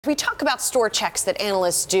We talk about store checks that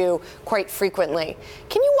analysts do quite frequently.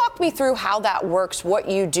 Can you walk me through how that works, what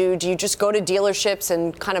you do? Do you just go to dealerships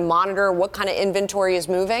and kind of monitor what kind of inventory is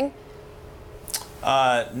moving?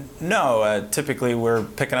 No. Typically, we're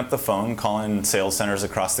picking up the phone, calling sales centers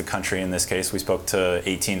across the country. In this case, we spoke to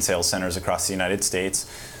 18 sales centers across the United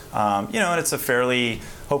States. And it's a fairly,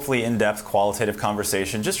 hopefully, in-depth qualitative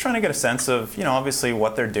conversation, just trying to get a sense of, obviously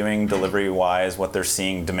what they're doing delivery-wise, what they're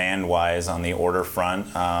seeing demand-wise on the order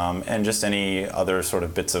front, and just any other sort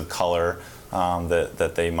of bits of color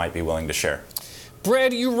that they might be willing to share.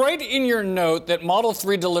 Brad, you write in your note that Model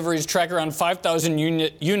 3 deliveries track around 5,000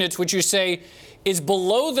 units, which you say is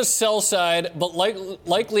below the sell side, but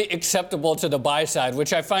likely acceptable to the buy side,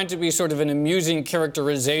 which I find to be sort of an amusing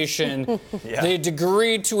characterization. Yeah. The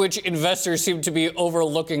degree to which investors seem to be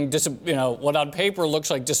overlooking, what on paper looks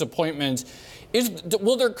like disappointment.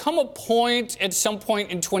 Will there come a point at some point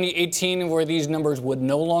in 2018 where these numbers would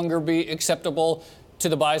no longer be acceptable to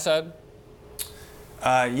the buy side?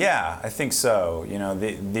 Yeah, I think so.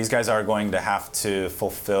 These guys are going to have to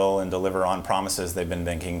fulfill and deliver on promises they've been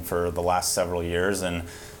making for the last several years, and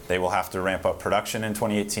they will have to ramp up production in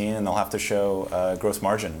 2018, and they'll have to show gross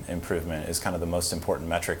margin improvement is kind of the most important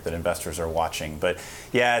metric that investors are watching. But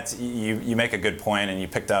yeah, you make a good point, and you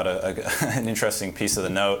picked out an interesting piece of the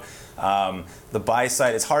note. The buy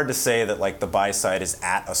side, it's hard to say that the buy side is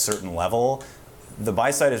at a certain level. The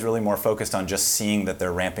buy side is really more focused on just seeing that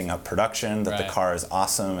they're ramping up production, that the car is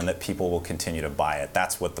awesome, and that people will continue to buy it.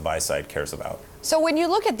 That's what the buy side cares about. So when you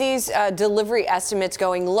look at these delivery estimates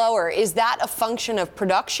going lower, is that a function of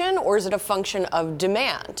production or is it a function of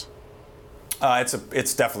demand?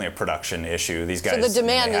 It's definitely a production issue. These guys. So the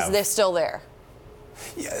demand is still there?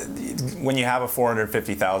 Yeah, when you have a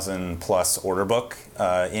 450,000 plus order book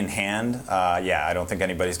in hand, I don't think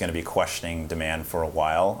anybody's going to be questioning demand for a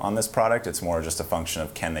while on this product. It's more just a function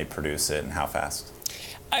of can they produce it and how fast.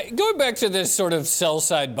 Going back to this sort of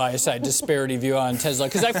sell-side, buy-side disparity view on Tesla,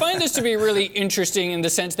 because I find this to be really interesting in the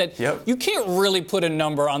sense that you can't really put a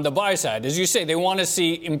number on the buy side. As you say, they want to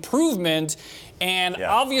see improvement, and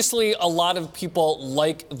obviously a lot of people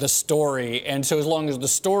like the story. And so as long as the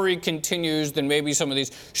story continues, then maybe some of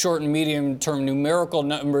these short and medium-term numerical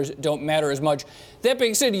numbers don't matter as much. That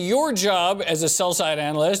being said, your job as a sell-side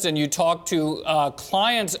analyst, and you talk to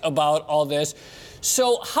clients about all this,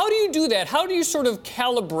 so how do you do that? How do you sort of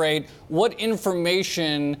calibrate what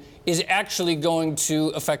information is actually going to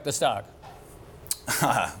affect the stock?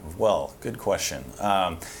 Well, good question.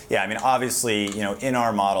 Obviously, in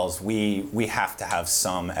our models, we have to have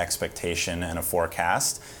some expectation and a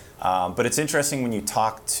forecast. But it's interesting when you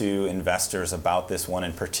talk to investors about this one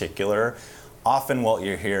in particular. Often what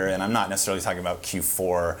you hear, and I'm not necessarily talking about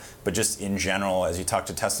Q4, but just in general, as you talk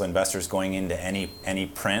to Tesla investors going into any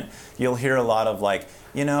print, you'll hear a lot of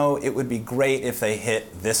it would be great if they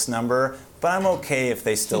hit this number, but I'm okay if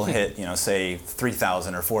they still hit, say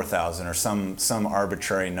 3,000 or 4,000 or some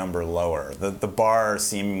arbitrary number lower. The bar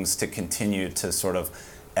seems to continue to sort of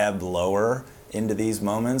ebb lower into these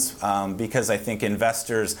moments because I think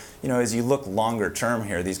investors, as you look longer term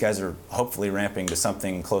here, these guys are hopefully ramping to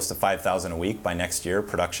something close to 5,000 a week by next year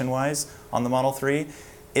production-wise on the Model 3.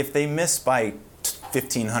 If they miss by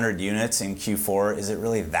 1,500 units in Q4, is it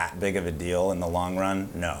really that big of a deal in the long run?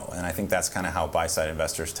 No. And I think that's kind of how buy-side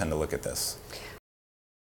investors tend to look at this.